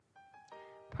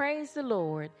Praise the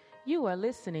Lord. You are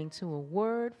listening to a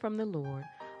word from the Lord,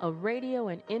 a radio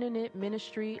and internet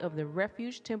ministry of the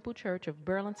Refuge Temple Church of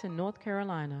Burlington, North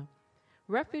Carolina.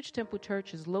 Refuge Temple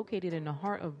Church is located in the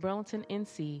heart of Burlington,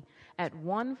 NC, at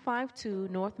 152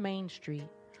 North Main Street.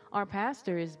 Our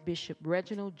pastor is Bishop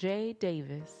Reginald J.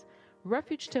 Davis.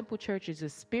 Refuge Temple Church is a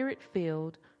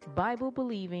spirit-filled,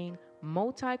 Bible-believing,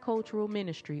 multicultural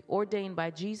ministry ordained by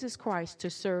Jesus Christ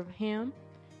to serve Him,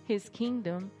 His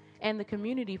kingdom, and the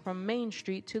community from Main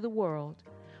Street to the world.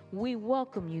 We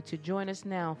welcome you to join us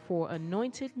now for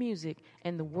anointed music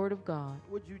and the Word of God.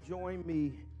 Would you join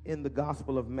me in the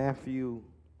Gospel of Matthew,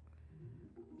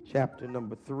 chapter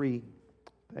number 3?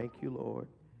 Thank you, Lord.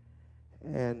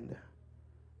 And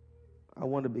I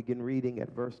want to begin reading at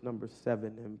verse number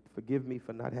 7. And forgive me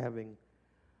for not having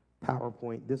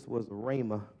PowerPoint. This was a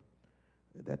rhema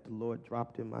that the Lord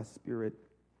dropped in my spirit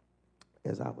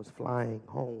as I was flying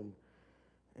home.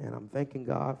 And I'm thanking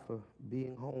God for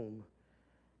being home.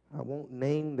 I won't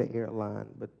name the airline,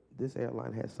 but this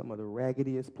airline has some of the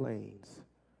raggediest planes.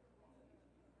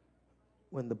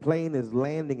 When the plane is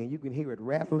landing and you can hear it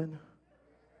rattling,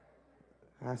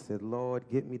 I said, Lord,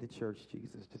 get me to church,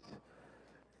 Jesus. Just,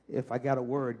 if I got a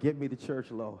word, get me to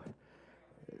church, Lord.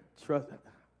 Trust.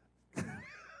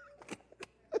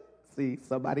 See,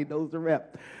 somebody knows the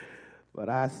rep. But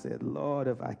I said, Lord,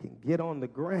 if I can get on the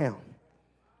ground,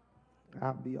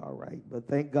 I'll be all right. But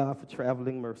thank God for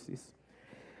traveling mercies.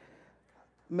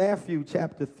 Matthew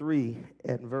chapter 3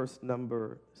 and verse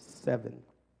number 7.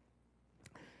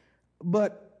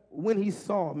 But when he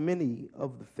saw many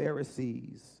of the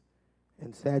Pharisees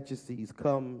and Sadducees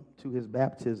come to his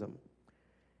baptism,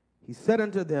 he said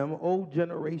unto them, O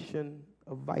generation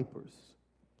of vipers,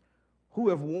 who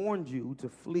have warned you to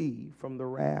flee from the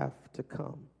wrath to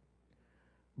come?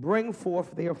 Bring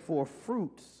forth therefore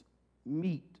fruits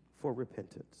meet for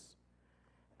repentance.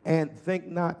 And think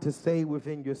not to say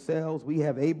within yourselves, we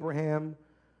have Abraham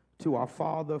to our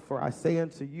father, for I say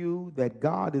unto you that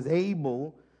God is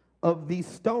able of these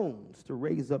stones to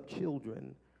raise up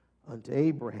children unto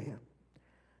Abraham.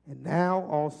 And now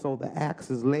also the axe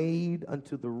is laid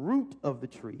unto the root of the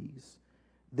trees.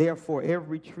 Therefore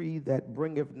every tree that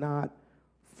bringeth not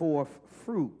forth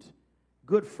fruit,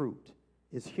 good fruit,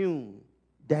 is hewn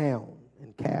down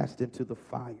and cast into the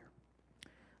fire.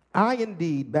 I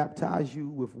indeed baptize you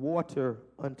with water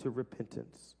unto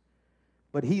repentance,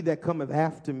 but he that cometh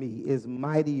after me is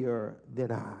mightier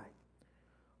than I,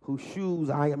 whose shoes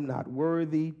I am not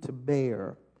worthy to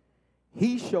bear.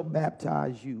 He shall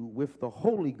baptize you with the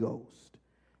Holy Ghost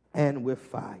and with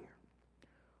fire,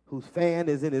 whose fan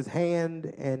is in his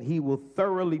hand, and he will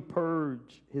thoroughly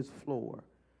purge his floor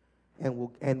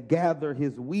and gather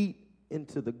his wheat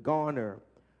into the garner,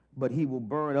 but he will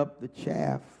burn up the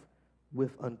chaff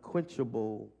with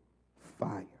unquenchable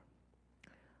fire. I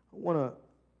want to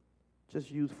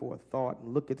just use for a thought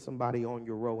and look at somebody on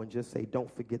your row and just say, don't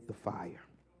forget the fire.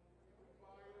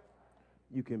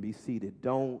 You can be seated.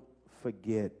 Don't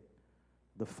forget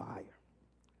the fire.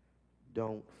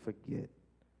 Don't forget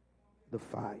the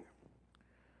fire.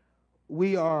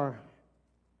 We are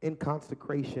in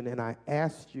consecration, and I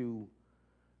asked you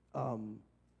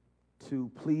to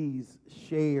please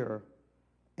share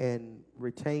and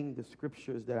retain the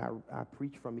scriptures that I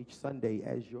preach from each Sunday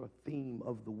as your theme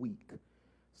of the week.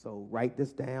 So write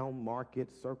this down, mark it,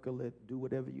 circle it, do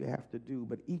whatever you have to do.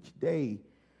 But each day,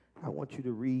 I want you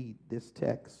to read this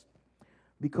text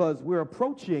because we're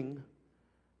approaching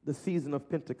the season of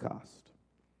Pentecost,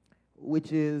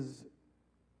 which is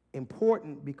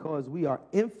important because we are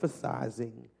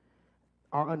emphasizing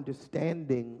our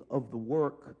understanding of the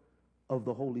work of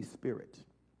the Holy Spirit.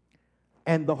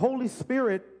 And the Holy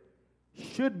Spirit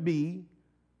should be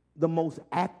the most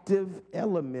active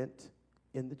element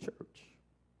in the church.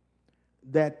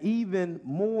 That even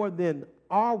more than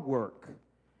our work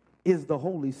is the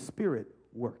Holy Spirit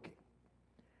working.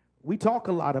 We talk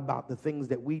a lot about the things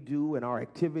that we do and our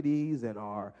activities and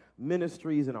our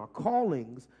ministries and our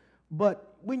callings,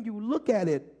 but when you look at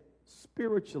it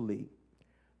spiritually,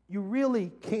 you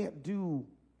really can't do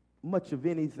much of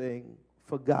anything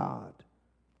for God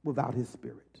without His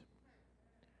Spirit.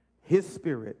 His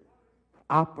Spirit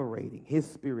operating, His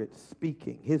Spirit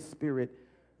speaking, His Spirit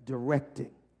directing.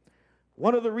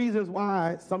 One of the reasons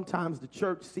why sometimes the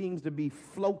church seems to be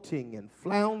floating and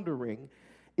floundering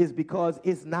is because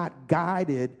it's not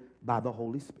guided by the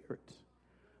Holy Spirit.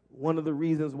 One of the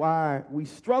reasons why we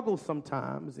struggle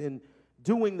sometimes in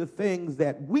doing the things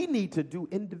that we need to do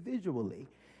individually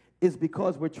is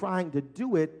because we're trying to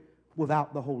do it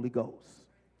without the Holy Ghost.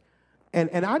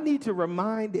 And I need to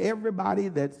remind everybody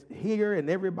that's here and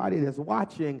everybody that's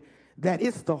watching that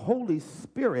it's the Holy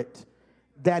Spirit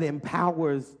that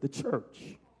empowers the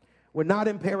church. We're not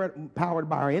empowered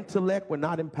by our intellect. We're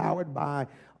not empowered by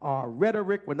our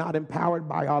rhetoric. We're not empowered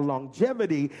by our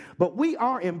longevity, but we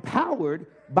are empowered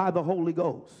by the Holy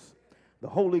Ghost. The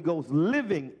Holy Ghost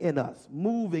living in us,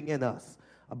 moving in us,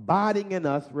 abiding in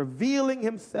us, revealing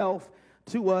himself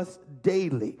to us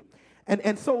daily.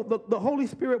 And so the Holy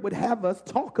Spirit would have us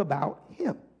talk about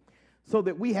him so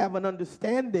that we have an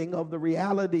understanding of the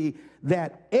reality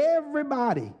that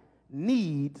everybody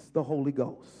needs the Holy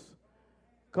Ghost.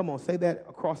 Come on, say that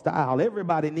across the aisle.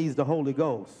 Everybody needs the Holy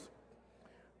Ghost.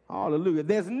 Hallelujah.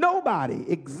 There's nobody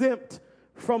exempt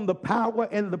from the power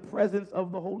and the presence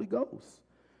of the Holy Ghost.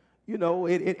 You know,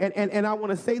 and I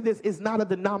want to say this, it's not a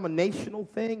denominational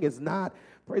thing. It's not,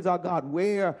 praise our God,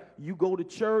 where you go to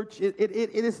church. It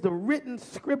is the written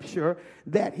scripture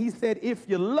that he said, if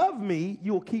you love me,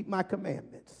 you'll keep my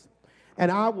commandments.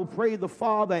 And I will pray the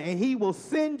Father, and he will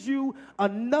send you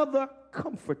another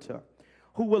comforter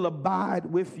who will abide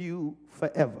with you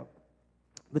forever.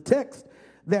 The text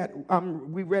that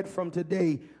we read from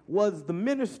today was the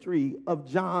ministry of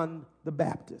John the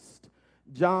Baptist.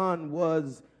 John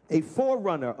was a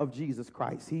forerunner of Jesus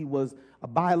Christ. He was a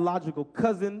biological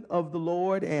cousin of the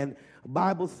Lord, and the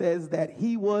Bible says that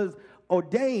he was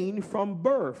ordained from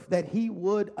birth, that he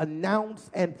would announce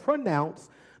and pronounce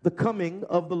the coming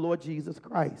of the Lord Jesus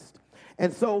Christ.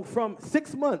 And so from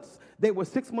 6 months, they were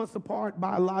 6 months apart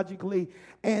biologically,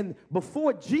 and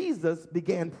before Jesus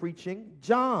began preaching,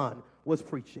 John was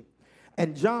preaching.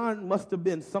 And John must have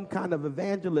been some kind of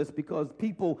evangelist because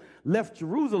people left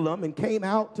Jerusalem and came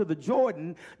out to the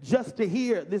Jordan just to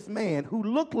hear this man who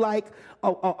looked like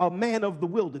a man of the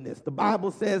wilderness. The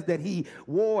Bible says that he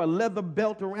wore a leather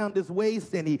belt around his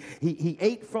waist and he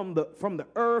ate from the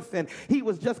earth, and he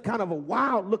was just kind of a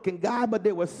wild-looking guy. But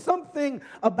there was something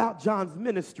about John's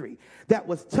ministry that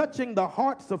was touching the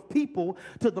hearts of people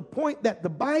to the point that the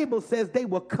Bible says they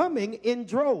were coming in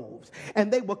droves,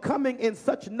 and they were coming in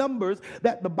such numbers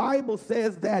that the Bible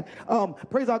says that,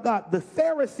 praise our God, the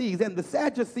Pharisees and the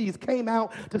Sadducees came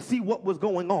out to see what was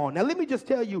going on. Now, let me just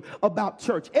tell you about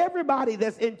church. Everybody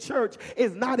that's in church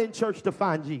is not in church to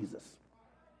find Jesus.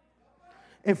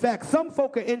 In fact, some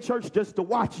folk are in church just to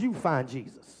watch you find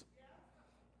Jesus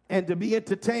and to be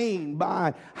entertained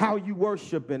by how you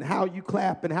worship and how you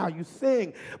clap and how you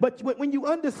sing. But when you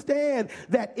understand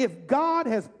that if God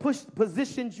has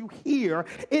positioned you here,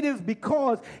 it is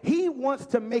because he wants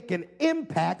to make an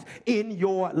impact in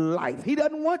your life. He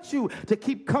doesn't want you to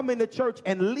keep coming to church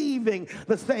and leaving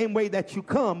the same way that you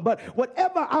come. But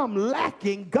whatever I'm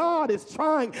lacking, God is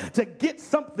trying to get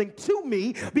something to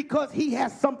me because he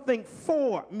has something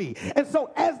for me. And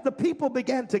so as the people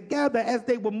began to gather, as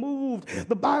they were moved,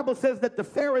 the Bible says that the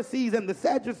Pharisees and the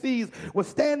Sadducees were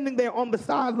standing there on the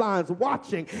sidelines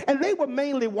watching, and they were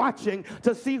mainly watching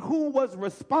to see who was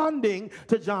responding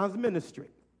to John's ministry.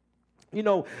 You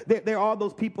know, there are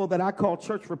those people that I call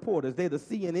church reporters. They're the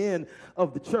CNN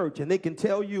of the church, and they can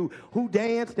tell you who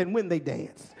danced and when they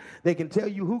danced. They can tell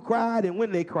you who cried and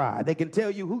when they cried. They can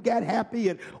tell you who got happy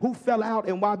and who fell out.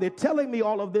 And while they're telling me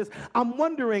all of this, I'm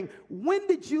wondering, when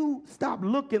did you stop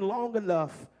looking long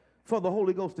enough for the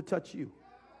Holy Ghost to touch you?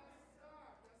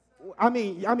 I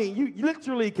mean, you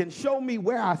literally can show me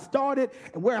where I started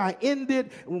and where I ended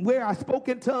and where I spoke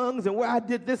in tongues and where I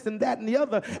did this and that and the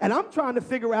other. And I'm trying to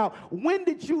figure out, when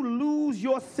did you lose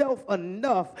yourself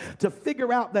enough to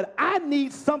figure out that I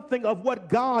need something of what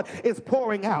God is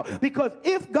pouring out? Because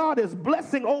if God is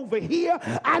blessing over here,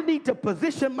 I need to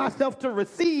position myself to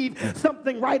receive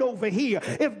something right over here.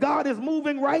 If God is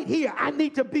moving right here, I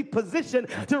need to be positioned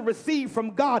to receive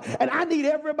from God. And I need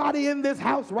everybody in this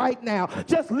house right now,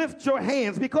 just lift your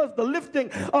hands, because the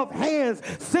lifting of hands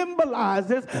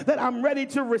symbolizes that I'm ready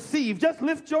to receive. Just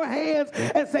lift your hands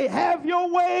and say, have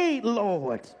your way,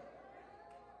 Lord.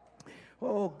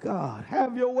 Oh, God,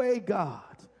 have your way, God.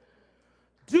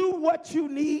 Do what you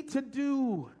need to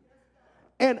do.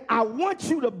 And I want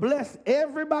you to bless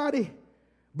everybody,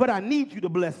 but I need you to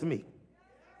bless me.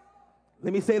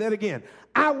 Let me say that again.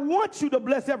 I want you to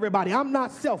bless everybody. I'm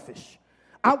not selfish.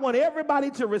 I want everybody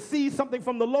to receive something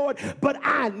from the Lord, but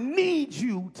I need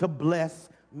you to bless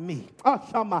me.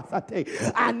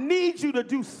 I need you to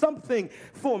do something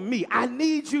for me. I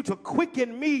need you to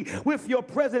quicken me with your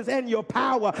presence and your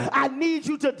power. I need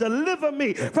you to deliver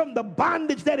me from the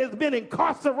bondage that has been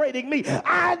incarcerating me.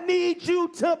 I need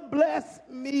you to bless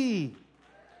me.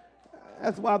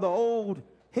 That's why the old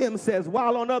hymn says,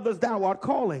 while on others thou art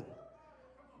calling,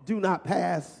 do not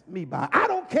pass me by. I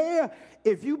don't care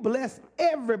if you bless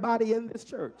everybody in this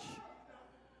church,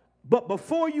 but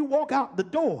before you walk out the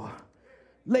door,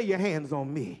 lay your hands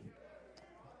on me.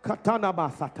 Katana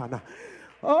Satana.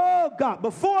 Oh, God,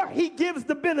 before he gives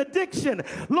the benediction,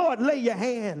 Lord, lay your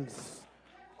hands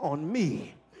on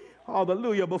me.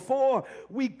 Hallelujah. Before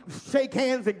we shake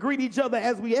hands and greet each other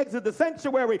as we exit the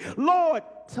sanctuary, Lord,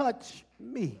 touch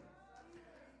me.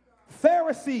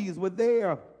 Pharisees were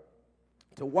there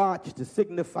to watch, to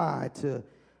signify, to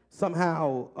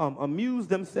somehow amuse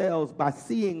themselves by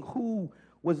seeing who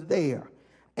was there.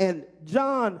 And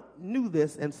John knew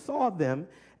this and saw them.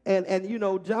 And you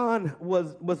know, John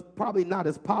was probably not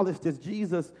as polished as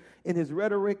Jesus in his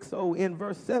rhetoric. So in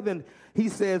verse 7, he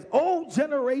says, "O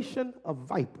generation of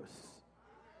vipers,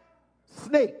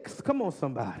 snakes," come on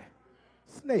somebody,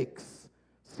 snakes,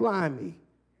 slimy,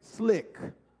 slick,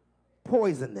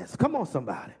 poisonous, come on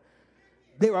somebody.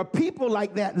 There are people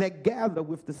like that that gather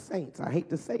with the saints. I hate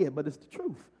to say it, but it's the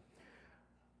truth.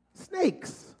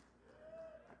 Snakes.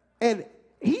 And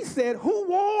he said, "Who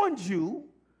warned you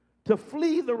to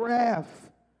flee the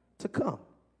wrath to come?"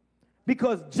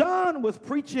 Because John was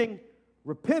preaching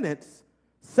repentance,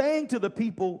 saying to the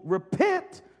people,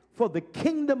 repent, for the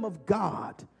kingdom of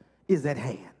God is at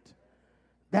hand.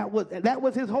 That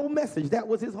was his whole message. That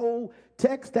was his whole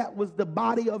text. That was the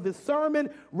body of his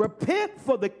sermon. Repent,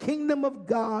 for the kingdom of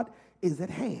God is at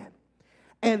hand.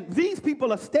 And these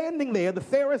people are standing there, the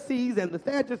Pharisees and the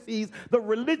Sadducees, the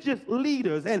religious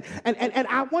leaders. And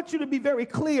I want you to be very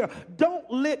clear. Don't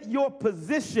let your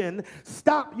position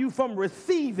stop you from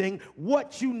receiving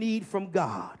what you need from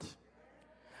God.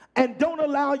 And don't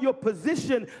allow your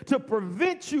position to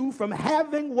prevent you from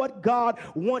having what God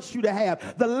wants you to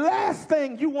have. The last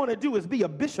thing you want to do is be a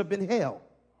bishop in hell.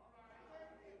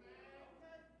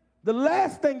 The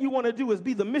last thing you want to do is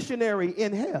be the missionary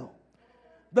in hell.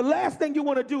 The last thing you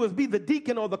want to do is be the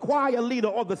deacon or the choir leader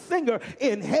or the singer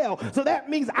in hell. So that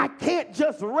means I can't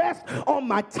just rest on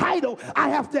my title. I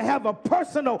have to have a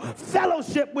personal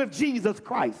fellowship with Jesus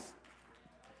Christ.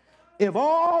 If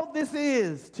all this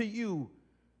is to you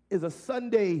is a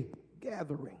Sunday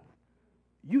gathering,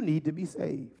 you need to be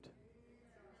saved.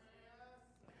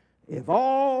 If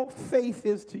all faith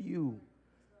is to you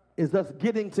is us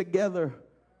getting together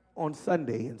on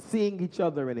Sunday and seeing each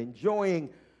other and enjoying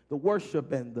the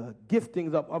worship and the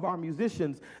giftings of our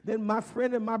musicians, then my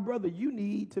friend and my brother, you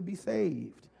need to be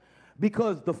saved.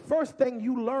 Because the first thing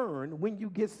you learn when you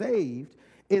get saved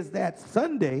is that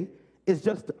Sunday is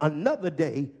just another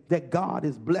day that God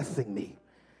is blessing me.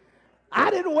 I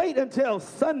didn't wait until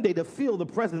Sunday to feel the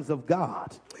presence of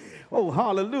God. Oh,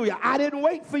 hallelujah. I didn't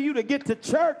wait for you to get to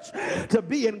church to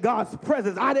be in God's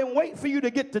presence. I didn't wait for you to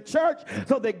get to church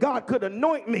so that God could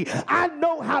anoint me. I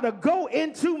know how to go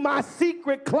into my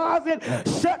secret closet,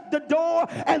 shut the door,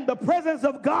 and the presence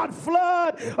of God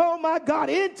flood, oh my God,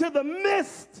 into the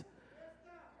midst.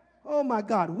 Oh my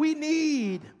God, we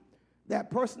need that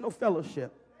personal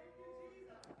fellowship.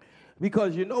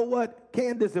 Because you know what,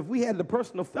 Candace, if we had the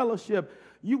personal fellowship,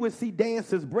 you would see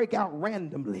dances break out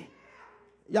randomly.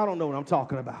 Y'all don't know what I'm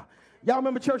talking about. Y'all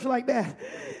remember church like that?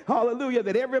 Hallelujah,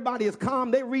 that everybody is calm.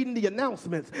 They're reading the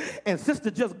announcements, and sister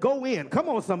just go in. Come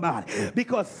on, somebody.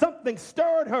 Because something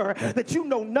stirred her that you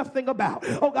know nothing about.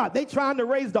 Oh, God, they trying to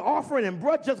raise the offering, and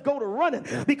bruh just go to running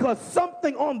because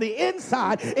something on the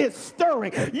inside is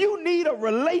stirring. You need a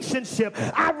relationship.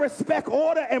 I respect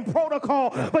order and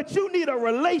protocol, but you need a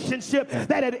relationship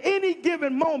that at any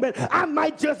given moment, I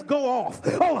might just go off.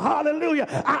 Oh, hallelujah.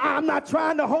 I'm not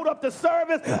trying to hold up the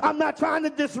service. I'm not trying to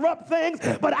disrupt things,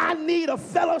 but I need a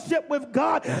fellowship with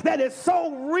God that is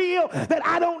so real that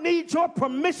I don't need your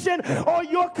permission or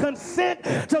your consent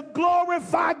to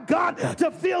glorify God, to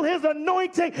feel his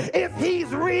anointing. If he's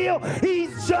real,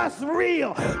 he's just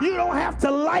real. You don't have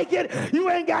to like it. You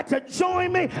ain't got to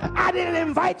join me. I didn't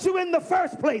invite you in the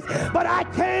first place, but I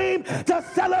came to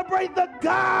celebrate the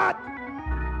God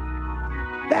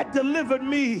that delivered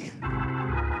me.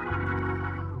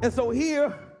 And so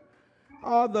here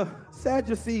are the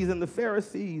Sadducees and the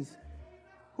Pharisees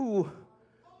who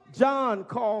John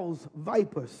calls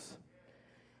vipers.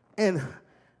 And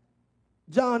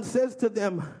John says to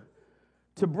them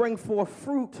to bring forth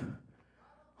fruit,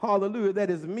 hallelujah, that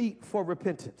is meet for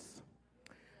repentance.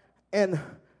 And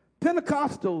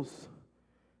Pentecostals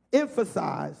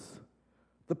emphasize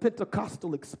the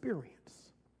Pentecostal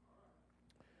experience.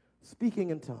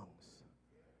 Speaking in tongues,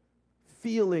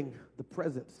 feeling the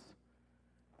presence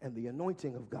and the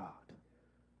anointing of God.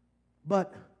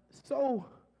 But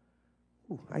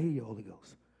I hear you, Holy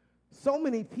Ghost. So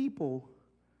many people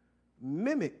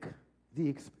mimic the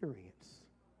experience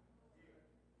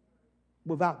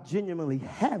without genuinely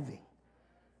having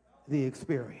the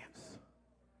experience.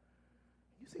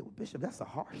 You say, well, Bishop, that's a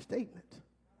harsh statement.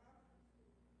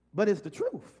 But it's the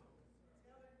truth.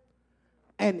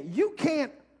 And you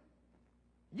can't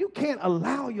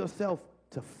allow yourself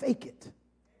to fake it,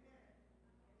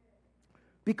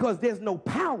 because there's no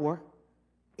power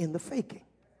in the faking.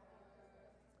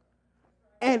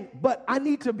 But I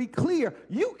need to be clear,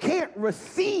 you can't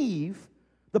receive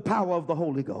the power of the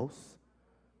Holy Ghost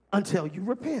until you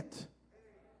repent.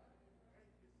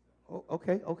 Oh,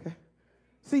 okay.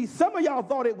 See, some of y'all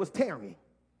thought it was tarrying.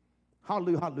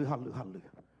 Hallelujah, hallelujah, hallelujah, hallelujah.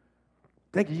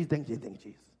 Thank you, Jesus.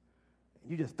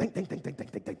 And you just think. And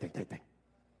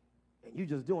you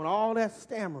just doing all that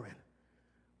stammering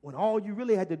when all you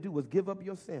really had to do was give up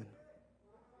your sin.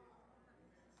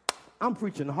 I'm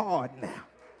preaching hard now.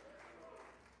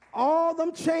 All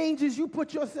them changes you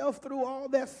put yourself through, all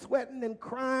that sweating and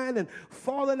crying and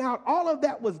falling out, all of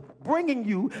that was bringing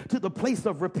you to the place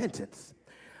of repentance.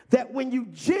 That when you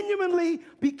genuinely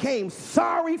became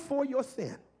sorry for your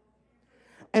sin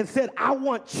and said, I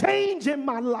want change in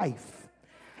my life,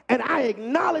 and I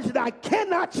acknowledge that I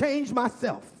cannot change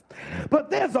myself, but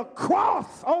there's a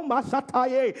cross, oh my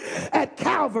Sataye, at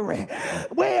Calvary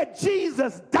where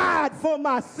Jesus died for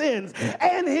my sins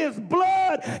and his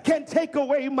blood can take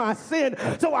away my sin.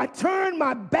 So I turn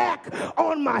my back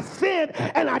on my sin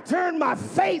and I turn my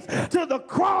face to the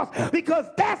cross, because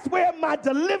that's where my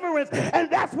deliverance and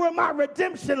that's where my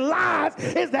redemption lies,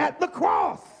 is at the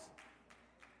cross.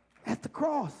 At the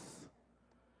cross.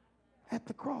 At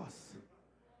the cross.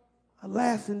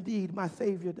 Alas, indeed, my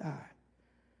Savior died.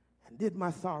 And did my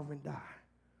sovereign die?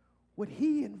 Would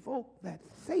he invoke that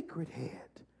sacred head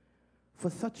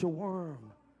for such a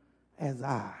worm as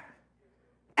I?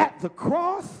 At the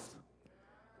cross,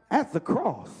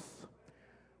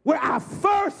 where I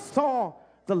first saw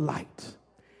the light,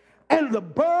 and the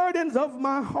burdens of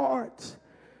my heart,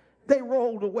 they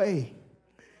rolled away.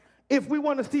 If we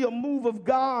want to see a move of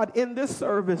God in this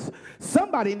service,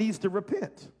 somebody needs to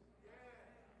repent.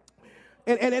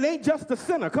 And it ain't just the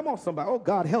sinner. Come on, somebody. Oh,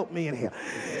 God, help me in here.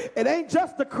 It ain't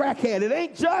just the crackhead. It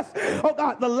ain't just, oh,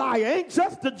 God, the liar. It ain't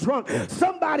just the drunk.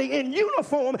 Somebody in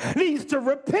uniform needs to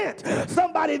repent.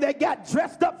 Somebody that got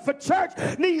dressed up for church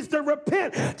needs to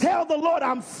repent. Tell the Lord,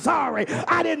 I'm sorry.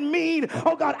 I didn't mean,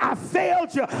 oh, God, I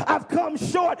failed you. I've come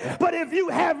short. But if you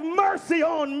have mercy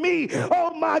on me,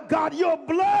 oh, my God, your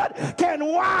blood can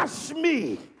wash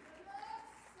me.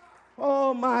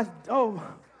 Oh,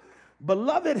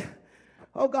 beloved,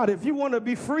 oh, God, if you want to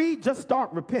be free, just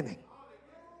start repenting.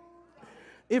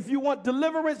 If you want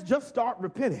deliverance, just start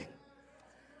repenting.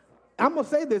 I'm going to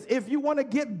say this. If you want to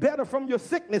get better from your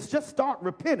sickness, just start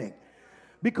repenting.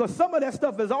 Because some of that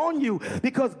stuff is on you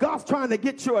because God's trying to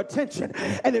get your attention.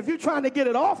 And if you're trying to get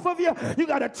it off of you, you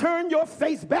got to turn your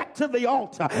face back to the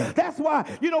altar. That's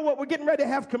why, you know what, we're getting ready to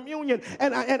have communion.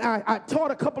 And I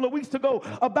taught a couple of weeks ago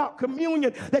about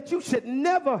communion, that you should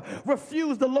never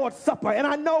refuse the Lord's Supper. And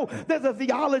I know there's a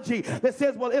theology that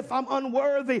says, well, if I'm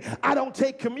unworthy, I don't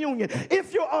take communion.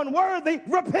 If you're unworthy,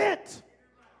 repent.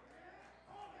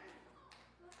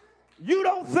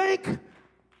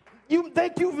 You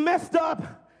think you've messed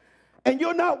up and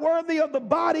you're not worthy of the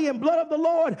body and blood of the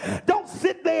Lord, don't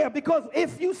sit there, because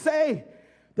if you say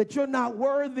that you're not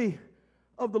worthy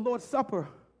of the Lord's Supper,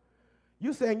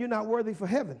 you're saying you're not worthy for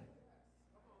heaven.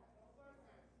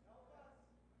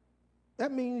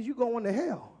 That means you're going to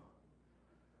hell.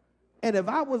 And if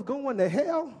I was going to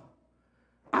hell,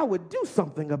 I would do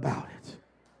something about it.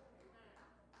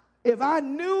 If I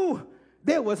knew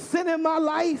there was sin in my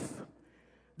life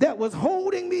that was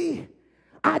holding me,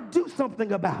 I'd do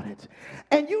something about it.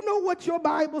 And you know what your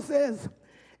Bible says?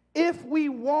 If we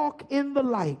walk in the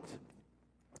light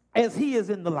as he is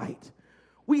in the light,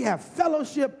 we have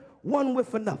fellowship one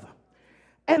with another.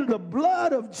 And the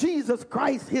blood of Jesus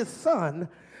Christ, his son,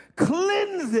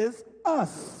 cleanses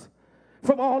us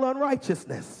from all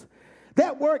unrighteousness.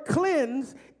 That word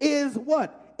cleanse is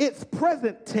what? It's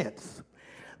present tense.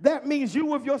 That means you,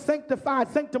 with your sanctified,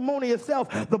 sanctimonious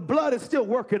self, the blood is still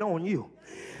working on you.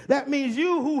 That means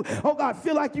you who, oh God,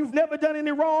 feel like you've never done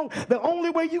any wrong, the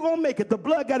only way you're going to make it, the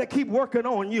blood got to keep working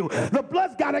on you. The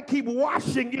blood's got to keep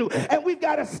washing you. And we've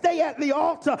got to stay at the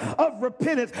altar of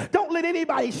repentance. Don't let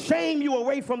anybody shame you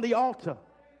away from the altar.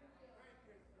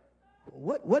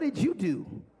 What did you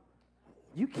do?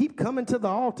 You keep coming to the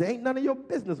altar. Ain't none of your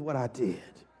business what I did.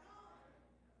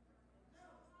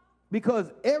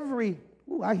 Because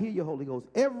I hear you, Holy Ghost.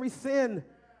 Every sin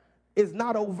is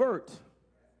not overt.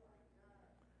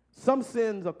 Some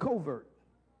sins are covert.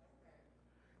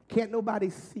 Can't nobody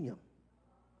see them.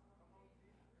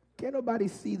 Can't nobody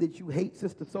see that you hate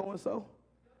Sister So-and-so?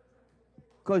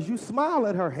 Because you smile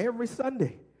at her every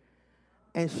Sunday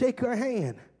and shake her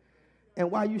hand.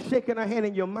 And while you're shaking her hand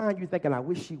in your mind, you're thinking, I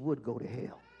wish she would go to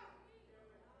hell.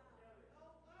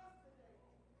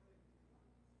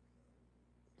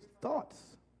 thoughts.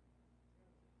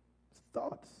 It's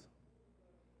thoughts.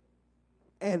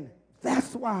 And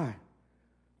that's why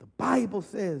the Bible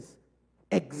says,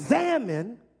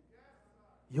 examine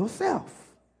yourself.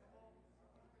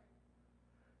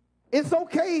 It's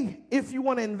okay if you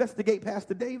want to investigate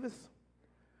Pastor Davis,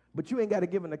 but you ain't got to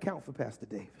give an account for Pastor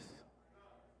Davis.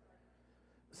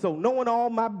 So knowing all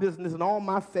my business and all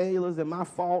my failures and my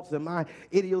faults and my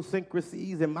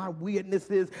idiosyncrasies and my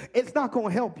weirdnesses, it's not going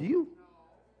to help you.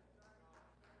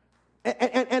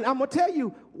 And I'm going to tell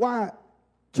you why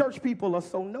church people are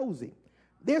so nosy.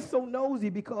 They're so nosy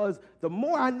because the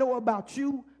more I know about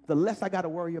you, the less I got to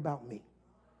worry about me.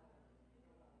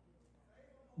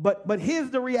 But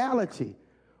here's the reality.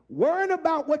 Worrying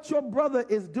about what your brother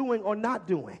is doing or not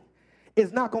doing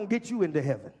is not going to get you into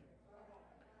heaven.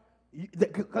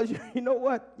 Because you know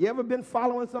what? You ever been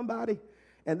following somebody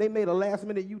and they made a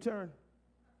last-minute U-turn?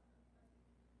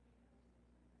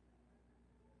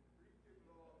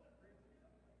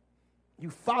 You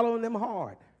following them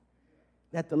hard.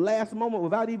 At the last moment,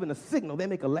 without even a signal, they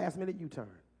make a last-minute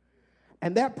U-turn.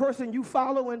 And that person you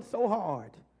following so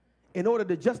hard, in order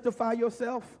to justify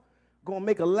yourself, going to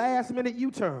make a last-minute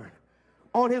U-turn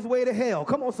on his way to hell.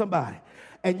 Come on, somebody.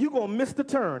 And you're going to miss the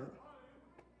turn.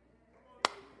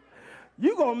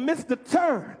 You're going to miss the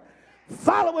turn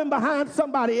following behind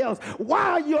somebody else.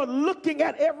 While you're looking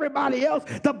at everybody else,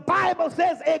 the Bible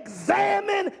says,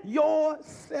 examine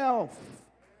yourself.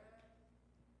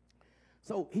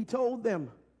 So he told them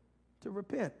to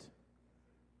repent.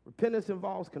 Repentance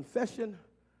involves confession.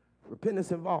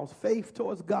 Repentance involves faith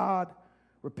towards God.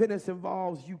 Repentance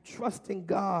involves you trusting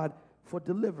God for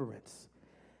deliverance.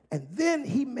 And then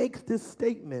he makes this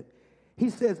statement.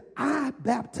 He says, I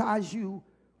baptize you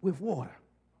with water.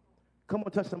 Come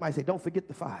on, touch somebody, say, don't forget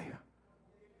the fire.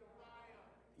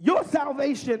 Your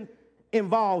salvation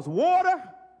involves water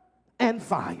and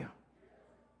fire.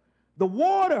 The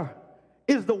water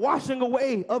is the washing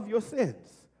away of your sins.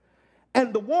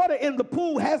 And the water in the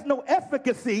pool has no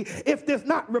efficacy if there's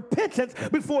not repentance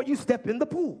before you step in the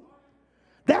pool.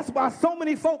 That's why so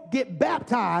many folk get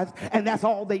baptized and that's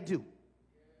all they do.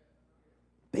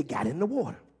 They got in the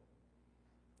water.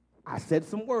 I said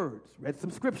some words, read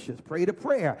some scriptures, prayed a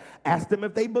prayer, asked them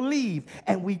if they believe,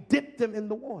 and we dipped them in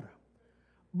the water.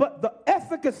 But the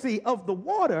efficacy of the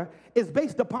water is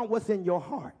based upon what's in your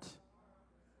heart.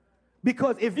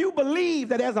 Because if you believe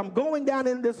that as I'm going down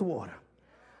in this water,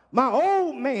 my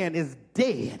old man is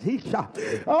dead. He shot.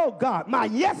 Oh God, my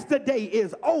yesterday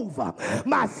is over.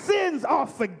 My sins are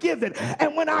forgiven.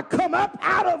 And when I come up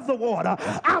out of the water,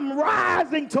 I'm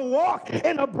rising to walk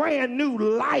in a brand new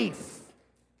life.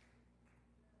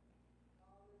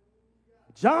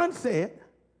 John said,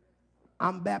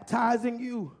 I'm baptizing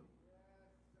you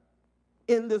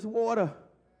in this water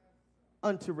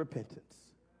unto repentance.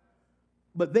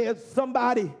 But there's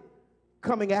somebody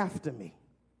coming after me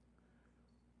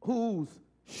whose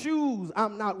shoes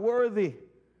I'm not worthy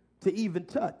to even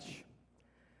touch.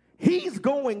 He's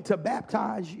going to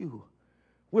baptize you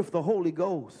with the Holy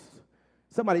Ghost.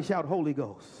 Somebody shout Holy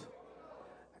Ghost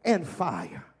and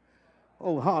fire.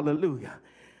 Oh, hallelujah.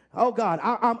 Oh, God,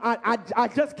 I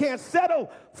just can't settle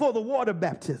for the water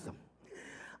baptism.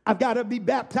 I've got to be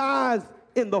baptized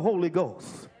in the Holy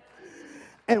Ghost.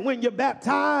 And when you're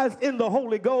baptized in the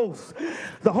Holy Ghost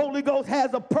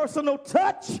has a personal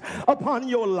touch upon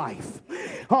your life.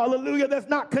 Hallelujah. That's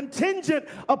not contingent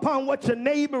upon what your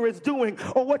neighbor is doing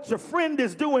or what your friend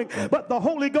is doing, but the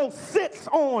Holy Ghost sits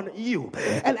on you.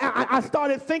 And I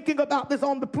started thinking about this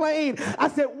on the plane. I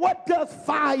said, what does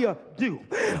fire do?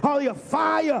 Hallelujah.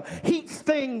 Fire heats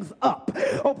things up.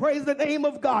 Oh, praise the name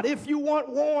of God. If you want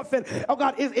warmth, and oh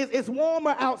God, it's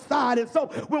warmer outside. And so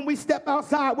when we step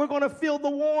outside, we're going to feel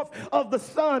the warmth of the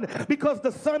sun, because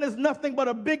the sun is nothing but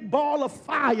a big ball of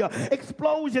fire,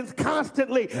 explosions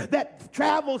constantly that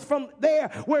travels from there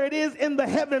where it is in the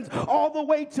heavens all the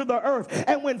way to the earth.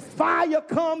 And when fire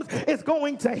comes, it's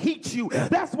going to heat you.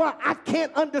 That's why I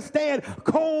can't understand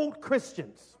cold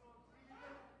Christians.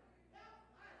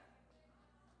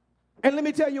 And let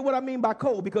me tell you what I mean by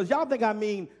cold, because y'all think I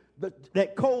mean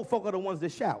that cold folk are the ones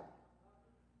that shout.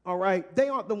 All right? They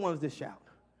aren't the ones that shout.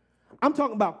 I'm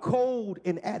talking about cold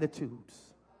in attitudes.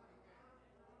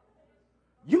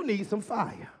 You need some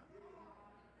fire.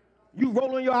 You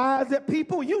rolling your eyes at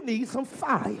people, you need some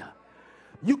fire.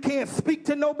 You can't speak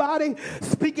to nobody,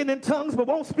 speaking in tongues but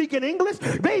won't speak in English.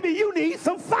 Baby, you need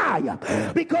some fire.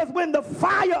 Because when the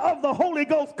fire of the Holy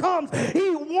Ghost comes, he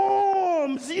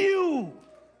warms you.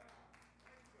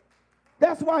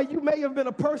 That's why you may have been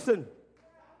a person,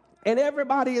 and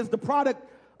everybody is the product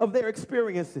of their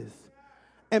experiences.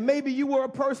 And maybe you were a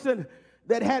person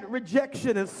that had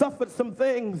rejection and suffered some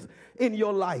things in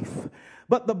your life.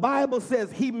 But the Bible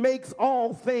says he makes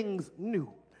all things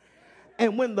new.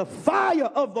 And when the fire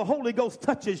of the Holy Ghost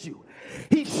touches you,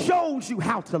 he shows you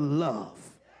how to love.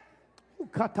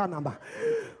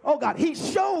 Oh God, he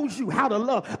shows you how to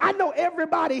love. I know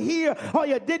everybody here,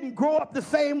 you didn't grow up the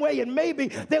same way, and maybe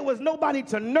there was nobody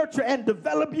to nurture and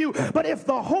develop you. But if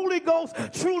the Holy Ghost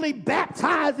truly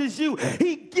baptizes you,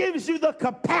 he gives you the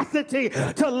capacity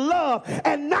to love,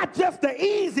 and not just the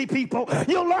easy people.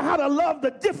 You'll learn how to love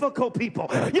the difficult people.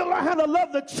 You'll learn how to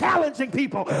love the challenging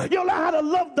people. You'll learn how to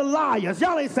love the liars.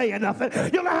 Y'all ain't saying nothing.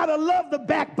 You'll learn how to love the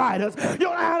backbiters.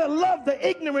 You'll learn how to love the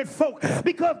ignorant folk,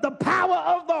 because the power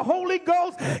of the Holy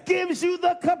Ghost gives you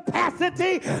the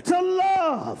capacity to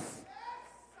love.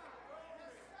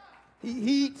 He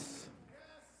heats,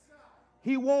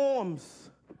 he warms,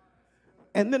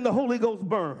 and then the Holy Ghost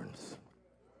burns.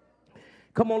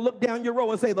 Come on, look down your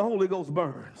row and say, the Holy Ghost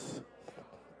burns.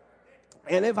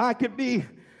 And if I could be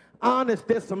honest,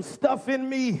 there's some stuff in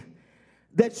me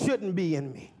that shouldn't be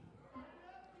in me.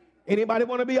 Anybody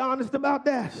want to be honest about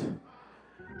that?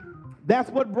 That's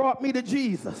what brought me to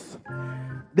Jesus.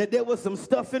 That there was some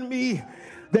stuff in me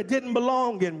that didn't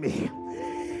belong in me.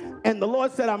 And the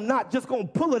Lord said, I'm not just going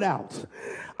to pull it out.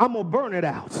 I'm going to burn it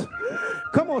out.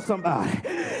 Come on, somebody.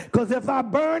 Because if I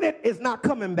burn it, it's not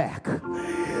coming back.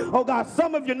 Oh, God,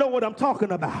 some of you know what I'm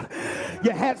talking about.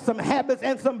 You had some habits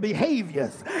and some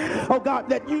behaviors, oh, God,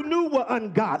 that you knew were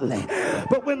ungodly.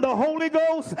 But when the Holy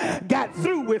Ghost got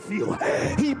through with you,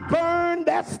 he burned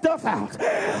that stuff out.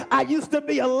 I used to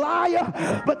be a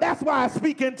liar, but that's why I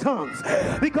speak in tongues,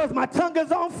 because my tongue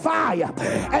is on fire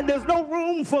and there's no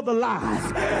room for the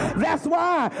lies. That's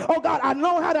why, oh, God, I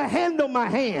know how to handle my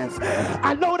hands.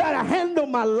 I know how to handle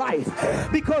my life,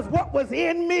 because what was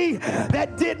in me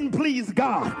that didn't please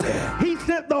God, he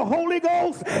sent the Holy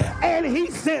Ghost and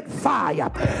he sent fire,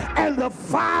 and the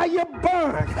fire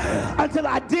burned until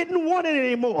I didn't want it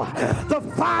anymore. The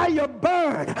fire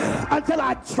burned until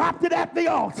I dropped it at the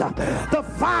altar. The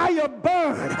fire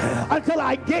burned until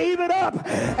I gave it up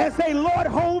and say, Lord,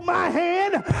 hold my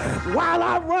hand while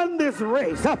I run this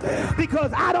race,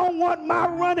 because I don't want my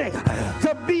running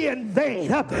to be in vain.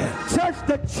 Church,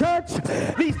 the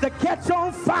church needs to catch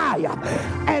on fire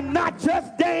and not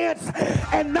just dance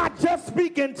and not just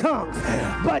speak in tongues,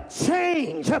 but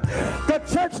change. The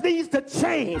church needs to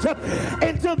change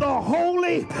into the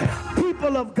holy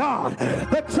people of God.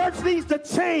 The church needs to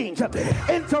change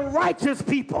into righteous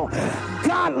people,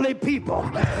 godly people,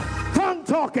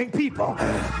 tongue-talking people,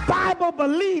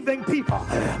 Bible-believing people,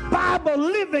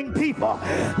 Bible-living people.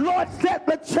 Lord, set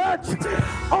the church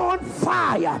on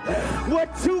fire. We're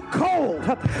too cold.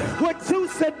 We're too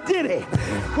sedity.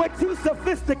 We're too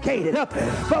sophisticated.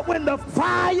 But when the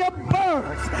fire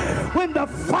burns, when the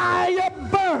fire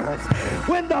burns,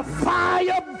 when the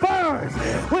fire burns,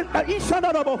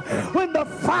 when the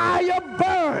fire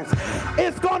burns,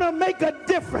 it's going to make a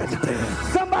difference.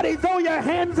 Somebody throw your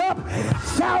hands up,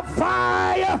 shout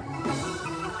fire.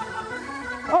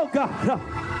 Oh God,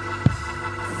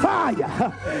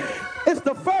 fire. It's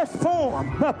the first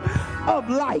form of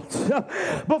light.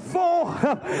 Before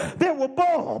there were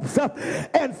bulbs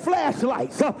and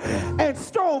flashlights and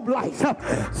strobe lights,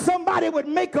 somebody would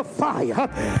make a fire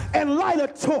and light a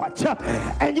torch,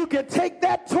 and you can take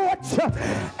that torch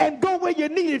and go where you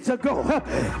needed to go,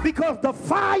 because the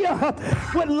fire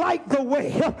would light the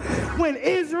way. When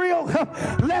Israel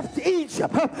left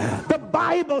Egypt, the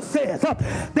Bible says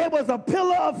there was a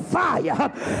pillar of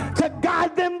fire to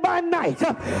guide them by night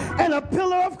and a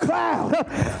pillar of cloud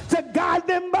to guide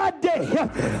them by day.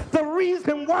 The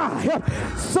reason why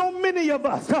so many of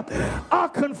us are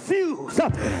confused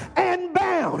and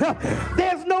bound,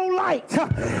 there's no light.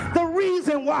 The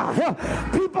reason why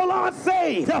people aren't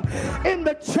saved in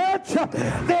the church,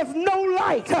 there's no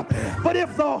light. But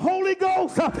if the Holy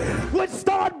Ghost would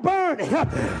start burning,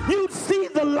 you'd see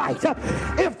the light.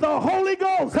 If the Holy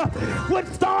Ghost would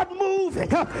start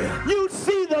moving, you'd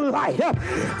see the light.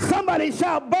 Somebody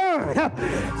shall burn.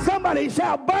 Somebody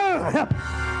shall burn.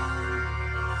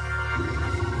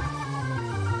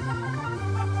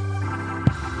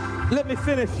 Let me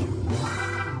finish.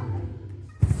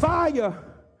 Fire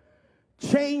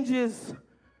changes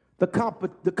the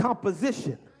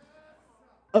composition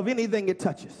of anything it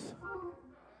touches.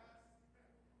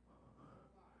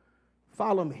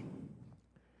 Follow me.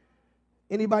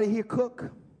 Anybody here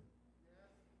cook?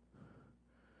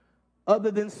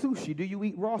 Other than sushi, do you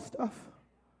eat raw stuff?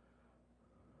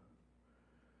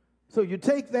 So you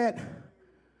take that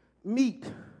meat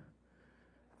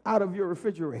out of your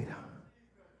refrigerator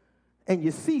and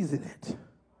you season it.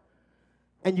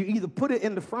 And you either put it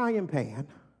in the frying pan,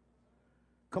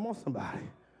 come on somebody,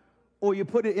 or you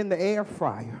put it in the air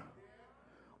fryer,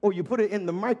 or you put it in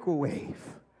the microwave.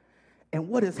 And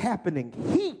what is happening?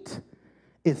 Heat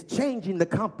is changing the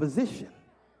composition.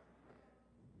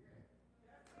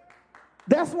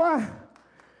 That's why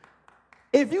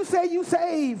if you say you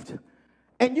saved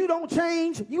and you don't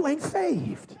change, you ain't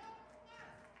saved.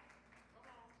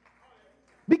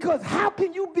 Because how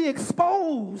can you be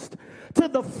exposed to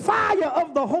the fire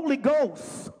of the Holy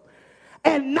Ghost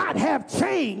and not have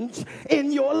change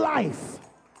in your life?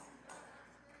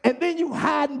 And then you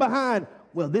hiding behind,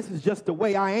 well, this is just the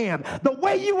way I am. The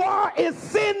way you are is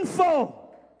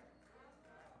sinful,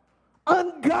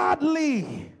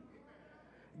 ungodly,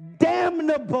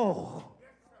 damnable.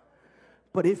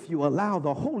 But if you allow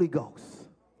the Holy Ghost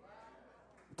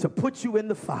to put you in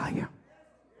the fire,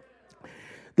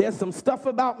 there's some stuff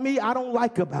about me I don't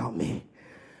like about me.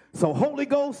 So Holy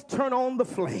Ghost, turn on the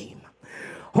flame.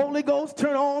 Holy Ghost,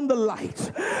 turn on the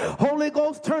light. Holy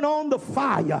Ghost, turn on the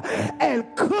fire and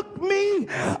cook me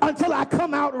until I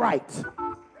come out right.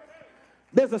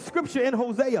 There's a scripture in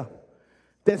Hosea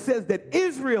that says that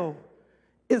Israel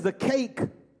is a cake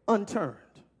unturned.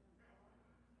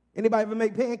 Anybody ever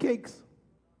make pancakes?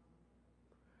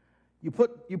 You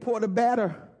pour the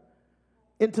batter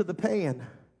into the pan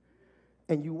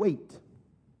and you wait.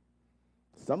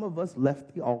 Some of us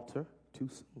left the altar too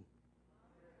soon.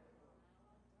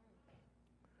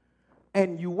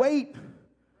 And you wait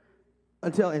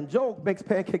until, and Joe makes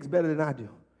pancakes better than I do,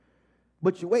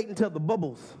 but you wait until the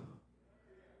bubbles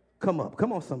come up.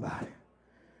 Come on, somebody.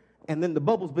 And then the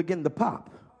bubbles begin to pop.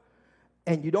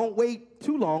 And you don't wait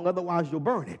too long, otherwise you'll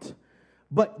burn it.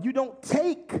 But you don't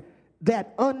take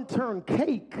that unturned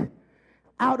cake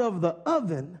out of the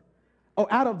oven or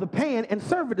out of the pan and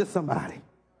serve it to somebody.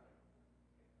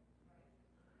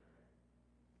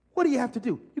 What do you have to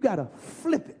do? You got to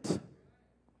flip it.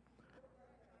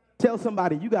 Tell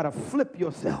somebody you got to flip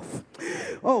yourself.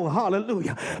 Oh,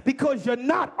 hallelujah. Because you're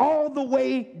not all the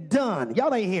way done.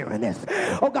 Y'all ain't hearing this.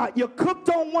 Oh, God, you're cooked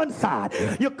on one side.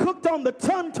 You're cooked on the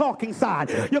tongue-talking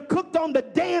side. You're cooked on the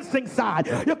dancing side.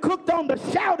 You're cooked on the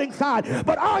shouting side.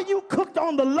 But are you cooked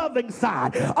on the loving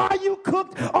side? Are you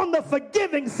cooked on the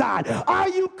forgiving side? Are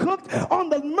you cooked on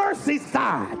the mercy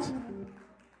side?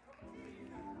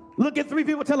 Look at three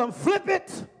people, tell them, flip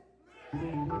it.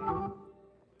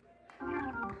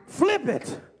 Flip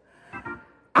it.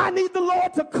 I need the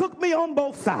Lord to cook me on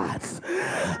both sides.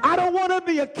 I don't want to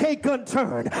be a cake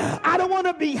unturned. I don't want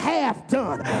to be half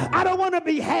done. I don't want to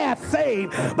be half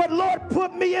saved. But Lord,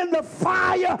 put me in the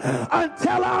fire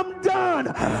until I'm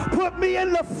done. Put me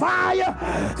in the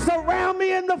fire. Surround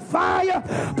me in the fire.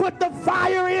 Put the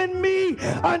fire in me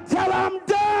until I'm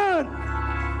done.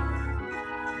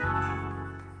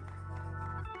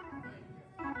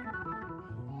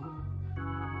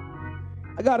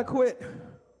 I gotta quit.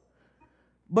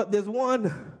 But there's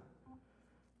one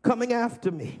coming after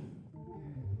me.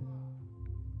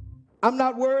 I'm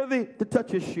not worthy to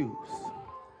touch his shoes.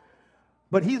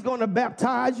 But he's going to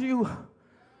baptize you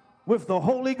with the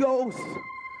Holy Ghost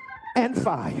and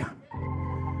fire.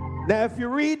 Now, if you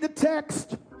read the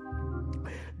text,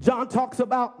 John talks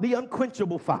about the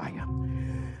unquenchable fire.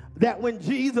 That when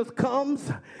Jesus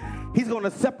comes, he's going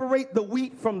to separate the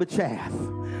wheat from the chaff.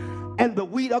 And the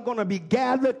wheat are going to be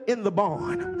gathered in the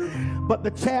barn, but the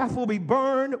chaff will be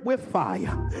burned with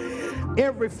fire.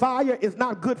 Every fire is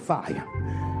not good fire.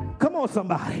 Come on,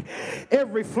 somebody.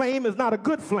 Every flame is not a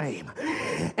good flame.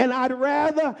 And I'd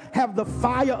rather have the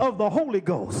fire of the Holy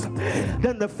Ghost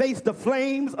than to face the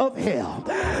flames of hell.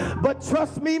 But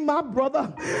trust me, my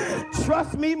brother,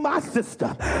 trust me, my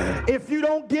sister, if you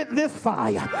don't get this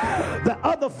fire, the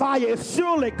other fire is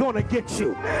surely going to get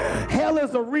you. Hell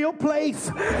is a real place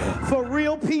for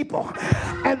real people.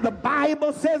 And the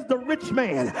Bible says the rich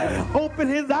man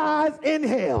opened his eyes in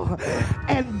hell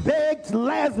and begged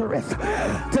Lazarus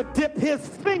to dip his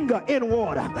finger in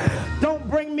water. Don't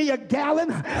bring me a gallon.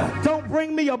 Don't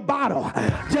bring me a bottle.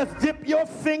 Just dip your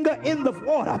finger in the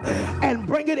water and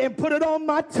bring it and put it on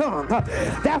my tongue.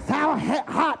 That's how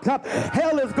hot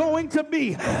hell is going to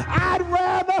be. I'd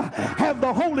rather have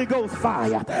the Holy Ghost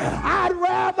fire. I'd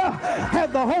rather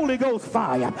have the Holy Ghost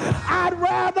fire. I'd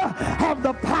rather have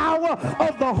the power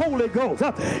of the Holy Ghost.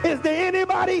 Is there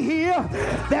anybody here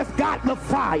that's got the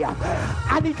fire?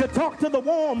 I need to talk to the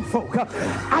warm folk.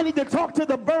 I need to talk to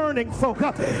the burning folk.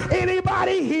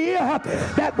 Anybody here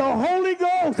that the Holy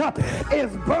Ghost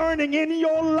is burning in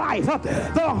your life?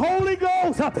 The Holy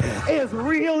Ghost is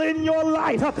real in your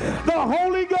life. The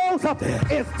Holy Ghost Ghost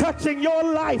is touching your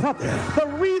life. The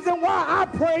reason why I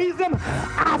praise him,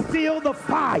 I feel the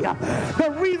fire.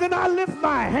 The reason I lift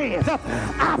my hands,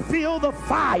 I feel the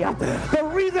fire. The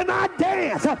reason I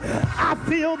dance, I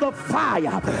feel the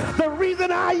fire. The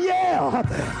reason I yell,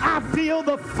 I feel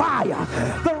the fire.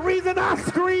 The reason I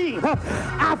scream,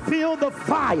 I feel the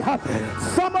fire.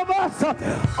 Some of us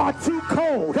are too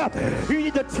cold. You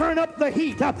need to turn up the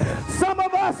heat. Some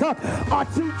of us are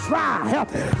too dry.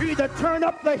 You need to turn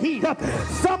up the heat.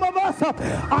 Some of us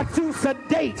are too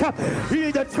sedate. You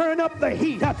need to turn up the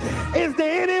heat. Is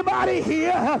there anybody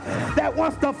here that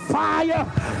wants the fire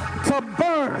to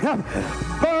burn?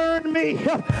 Burn me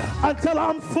until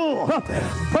I'm full.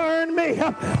 Burn me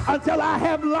until I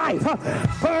have life.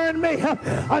 Burn me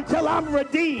until I'm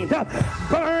redeemed.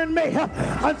 Burn me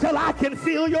until I can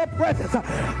feel your presence.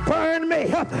 Burn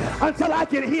me until I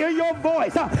can hear your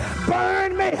voice.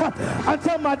 Burn me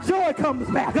until my joy comes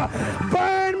back.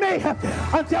 Burn me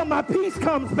until my peace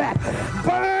comes back.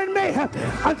 Burn me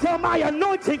until my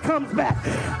anointing comes back.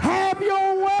 Have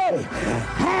your way.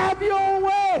 Have your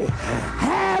way.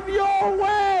 Have your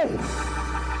way.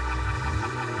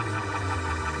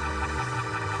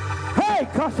 Hey,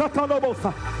 come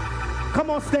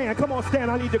on, stand. Come on,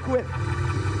 stand. I need to quit.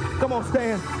 Come on,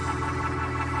 stand.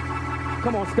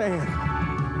 Come on, stand.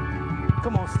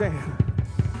 Come on, stand.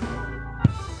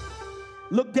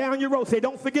 Look down your road. Say,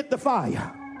 don't forget the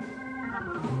fire.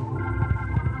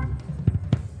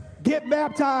 Get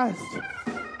baptized.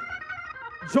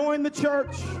 Join the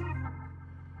church.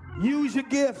 Use your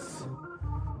gifts.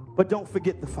 But don't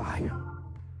forget the fire.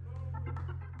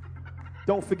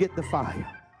 Don't forget the fire.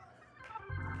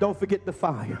 Don't forget the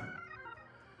fire.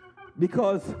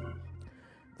 Because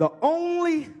the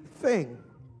only thing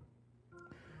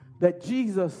that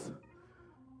Jesus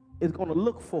is going to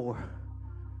look for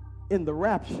in the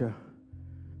rapture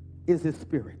is his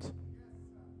spirit.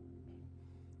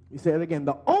 You say it again.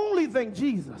 The only thing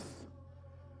Jesus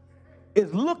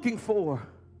is looking for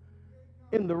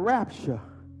in the rapture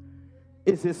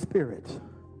is his spirit.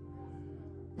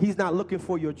 He's not looking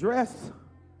for your dress.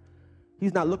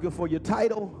 He's not looking for your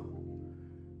title.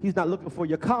 He's not looking for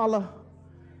your collar.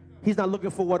 He's not looking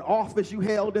for what office you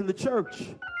held in the church.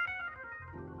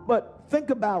 But think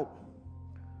about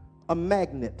a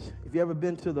magnet. If you ever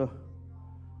been to the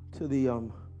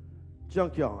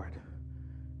junkyard,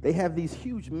 they have these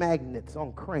huge magnets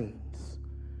on cranes.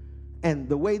 And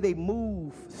the way they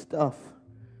move stuff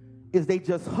is they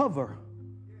just hover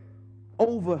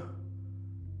over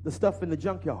the stuff in the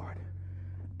junkyard.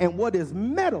 And what is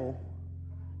metal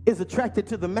is attracted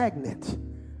to the magnet,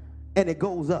 and it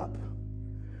goes up.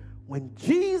 When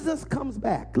Jesus comes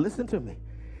back, listen to me,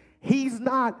 he's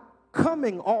not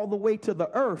coming all the way to the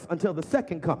earth until the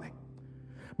second coming.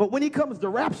 But when he comes to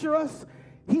rapture us,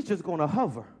 he's just going to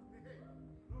hover.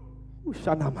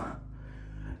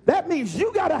 That means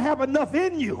you got to have enough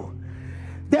in you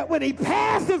that when he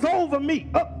passes over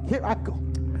me, here I go.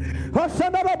 I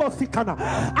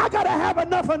got to have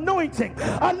enough anointing,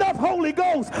 enough Holy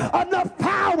Ghost, enough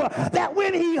power that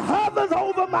when he hovers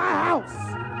over my house,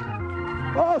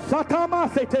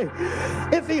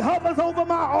 if he hovers over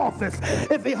my office,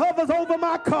 if he hovers over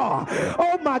my car,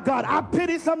 oh my God, I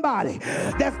pity somebody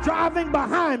that's driving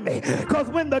behind me, because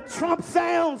when the trump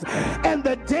sounds and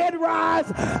the dead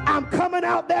rise, I'm coming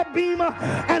out that Beamer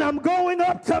and I'm going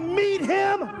up to meet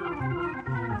him.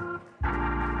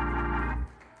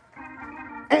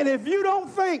 And if you don't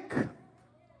think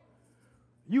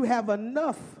you have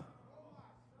enough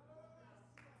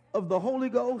of the Holy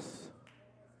Ghost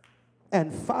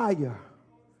and fire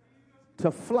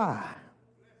to fly,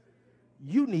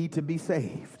 you need to be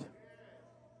saved.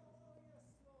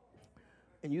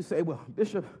 And you say, well,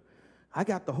 Bishop, I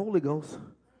got the Holy Ghost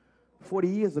 40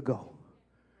 years ago.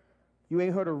 You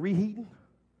ain't heard of reheating?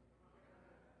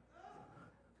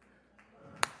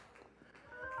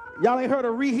 Y'all ain't heard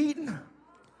of reheating?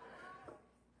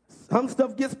 Some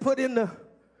stuff gets put in the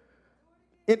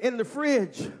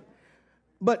fridge,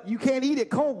 but you can't eat it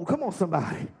cold. Come on,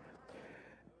 somebody.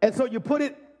 And so you put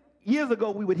it, years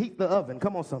ago we would heat the oven.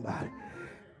 Come on, somebody.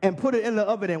 And put it in the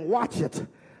oven and watch it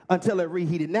until it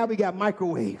reheated. Now we got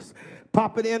microwaves.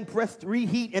 Pop it in, press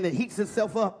reheat, and it heats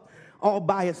itself up all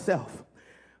by itself.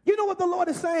 You know what the Lord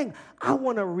is saying? I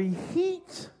want to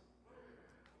reheat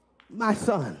my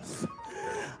sons.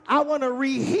 I want to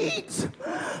reheat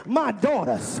my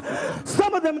daughters.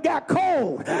 Some of them got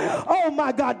cold. Oh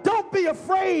my God, don't be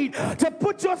afraid to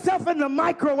put yourself in the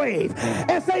microwave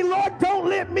and say, Lord, don't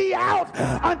let me out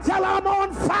until I'm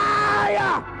on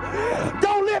fire.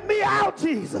 Don't let me out,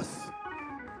 Jesus,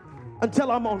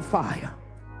 until I'm on fire.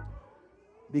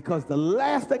 Because the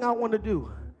last thing I want to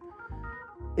do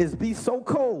is be so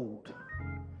cold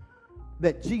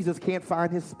that Jesus can't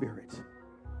find his spirit.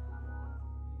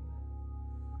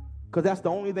 Because that's the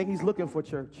only thing he's looking for,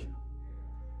 church.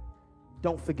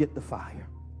 Don't forget the fire.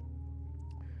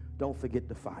 Don't forget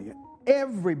the fire.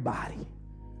 Everybody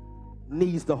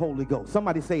needs the Holy Ghost.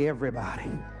 Somebody say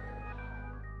everybody.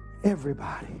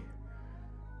 Everybody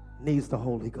needs the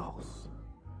Holy Ghost.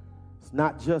 It's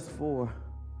not just for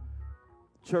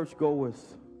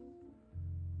churchgoers,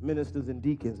 ministers, and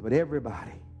deacons, but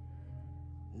everybody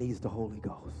needs the Holy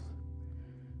Ghost.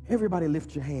 Everybody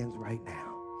lift your hands right now.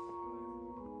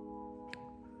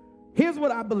 Here's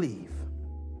what I believe.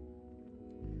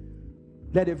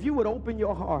 That if you would open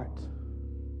your heart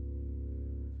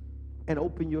and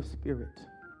open your spirit,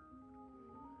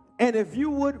 and if you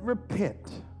would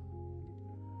repent,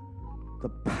 the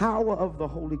power of the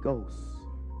Holy Ghost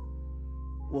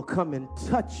will come and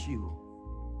touch you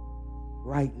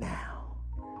right now.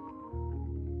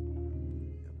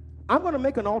 I'm going to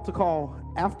make an altar call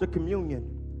after communion,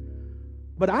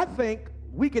 but I think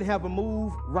we can have a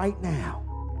move right now.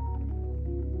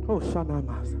 Oh,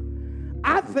 Shanamasa.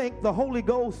 I think the Holy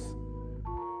Ghost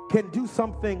can do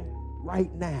something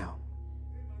right now.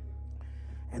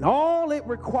 And all it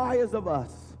requires of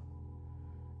us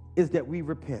is that we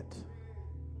repent.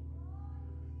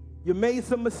 You made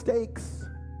some mistakes.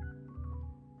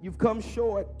 You've come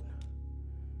short.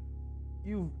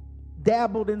 You've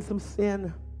dabbled in some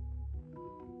sin.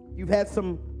 You've had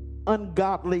some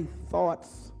ungodly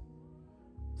thoughts,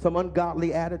 some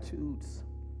ungodly attitudes.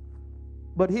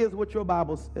 But here's what your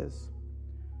Bible says.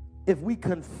 If we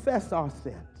confess our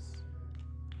sins,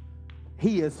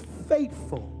 he is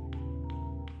faithful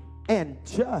and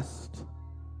just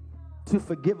to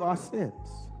forgive our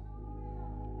sins.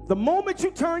 The moment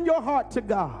you turn your heart to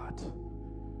God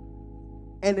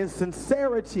and in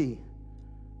sincerity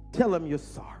tell him you're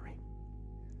sorry,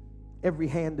 every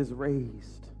hand is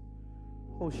raised.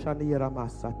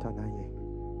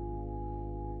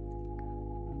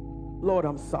 Lord,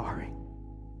 I'm sorry.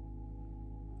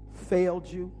 Failed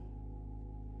you.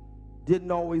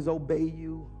 Didn't always obey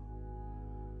you.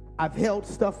 I've held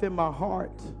stuff in my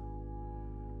heart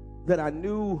that I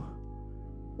knew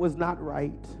was not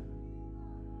right.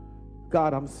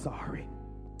 God, I'm sorry.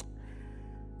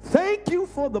 Thank you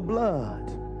for the blood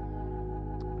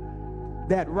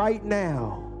that right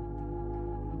now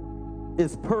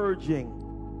is purging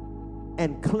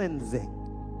and cleansing,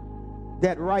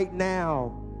 that right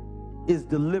now is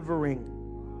delivering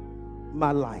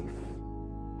my life.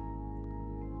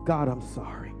 God, I'm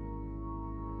sorry.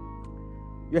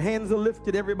 Your hands are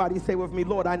lifted. Everybody say with me,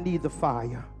 Lord, I need the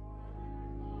fire.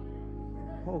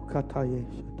 Oh,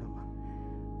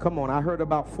 come on, I heard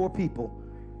about 4 people.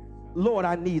 Lord,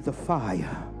 I need the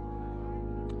fire.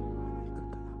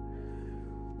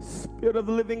 Spirit of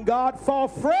the living God, fall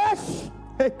fresh.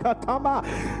 Hey,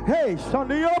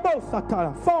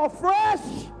 fall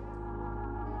fresh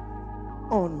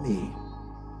on me.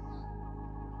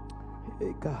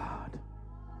 Hey, God.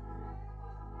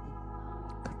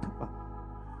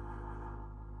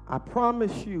 I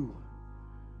promise you,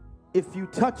 if you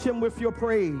touch him with your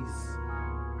praise,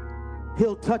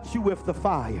 he'll touch you with the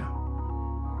fire.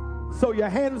 So your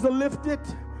hands are lifted.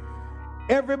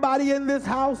 Everybody in this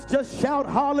house, just shout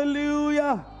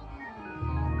hallelujah.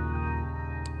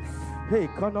 Hey,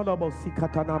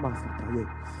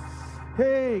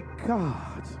 hey,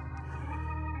 God.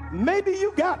 Maybe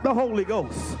you got the Holy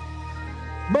Ghost,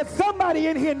 but somebody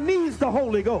in here needs the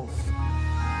Holy Ghost.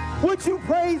 Would you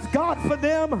praise God for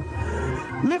them?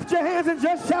 Lift your hands and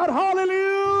just shout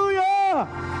hallelujah.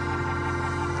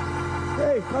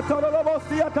 Hey,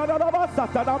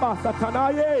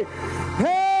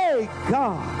 hey,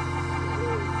 God.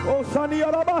 Oh,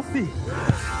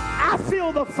 I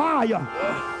feel the fire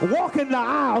walking the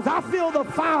aisles. I feel the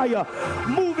fire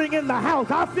moving in the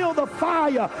house. I feel the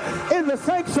fire in the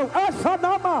sanctuary.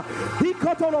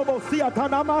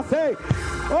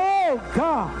 Oh,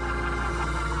 God.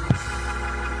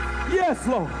 Yes,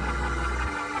 Lord.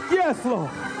 Yes, Lord.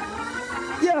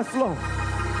 Yes, Lord.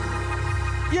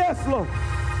 Yes, Lord.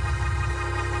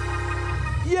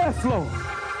 Yes, Lord.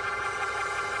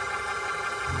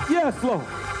 Yes, Lord.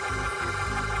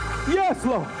 Yes,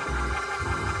 Lord.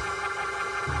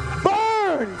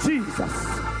 Burn, Jesus.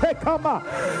 Hey, come on.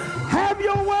 Have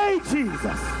your way,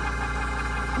 Jesus.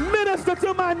 Minister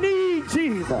to my need,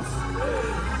 Jesus.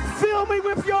 Fill me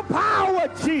with your power,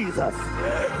 Jesus.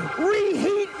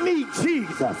 Reheat me,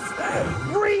 Jesus.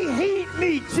 Reheat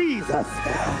me, Jesus.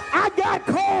 I got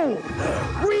cold.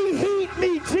 Reheat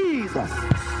me, Jesus.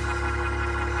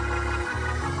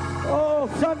 Oh,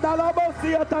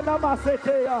 Shandalabosia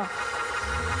Tanamasetea.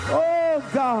 Oh, Oh,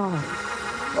 God.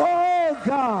 Oh,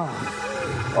 God.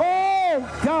 Oh,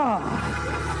 God.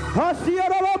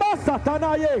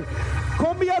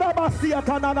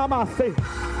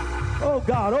 Oh,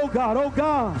 God. Oh, God. Oh,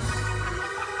 God.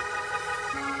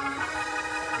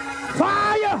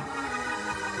 Fire.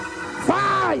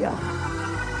 Fire.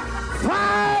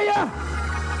 Fire.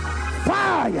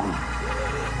 Fire.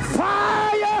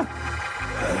 Fire.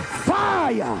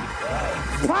 Fire.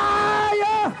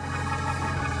 Fire.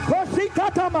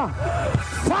 Koshikatama.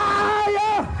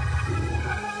 Fire.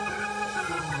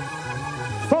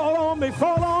 Fall on me,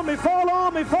 fall on me, fall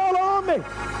on me, fall on me.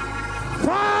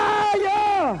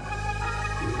 Fire.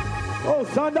 Oh,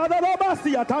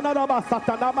 Shandadabasiya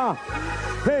Tanadabasatanama.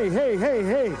 Hey, hey, hey,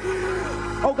 hey.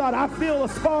 Oh, God, I feel a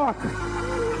spark.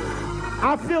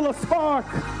 I feel a spark.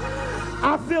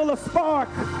 I feel a spark.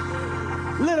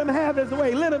 Let him have his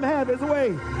way. Let him have his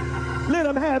way. Let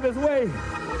him have his way.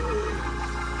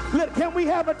 Can we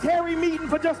have a Terry meeting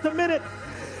for just a minute?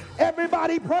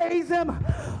 Everybody praise him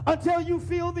until you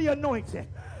feel the anointing.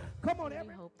 Come on, everybody.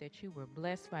 We hope that you were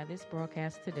blessed by this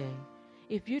broadcast today.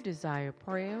 If you desire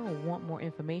prayer or want more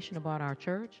information about our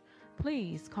church,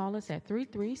 please call us at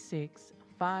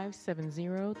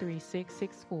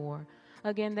 336-570-3664.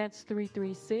 Again, that's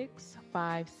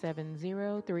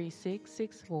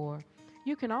 336-570-3664.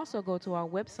 You can also go to our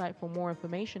website for more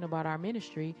information about our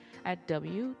ministry at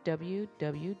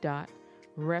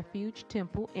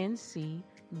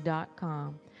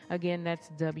www.refugetemple.nc.com. Again, that's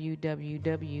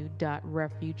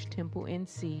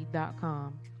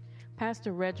www.refugetemple.nc.com.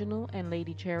 Pastor Reginald and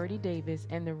Lady Charity Davis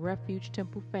and the Refuge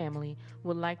Temple family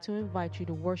would like to invite you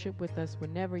to worship with us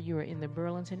whenever you are in the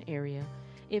Burlington area.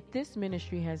 If this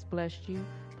ministry has blessed you,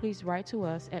 please write to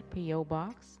us at P.O.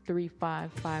 Box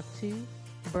 3552,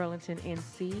 Burlington,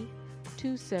 NC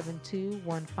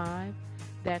 27215.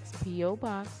 That's P.O.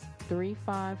 Box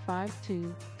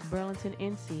 3552, Burlington,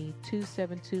 NC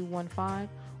 27215,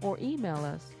 or email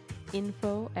us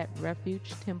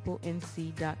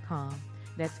info@refugetemple.nc.com.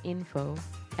 That's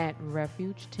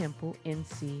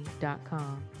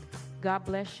info@refugetemple.nc.com. God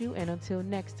bless you, and until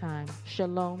next time,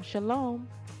 shalom, shalom.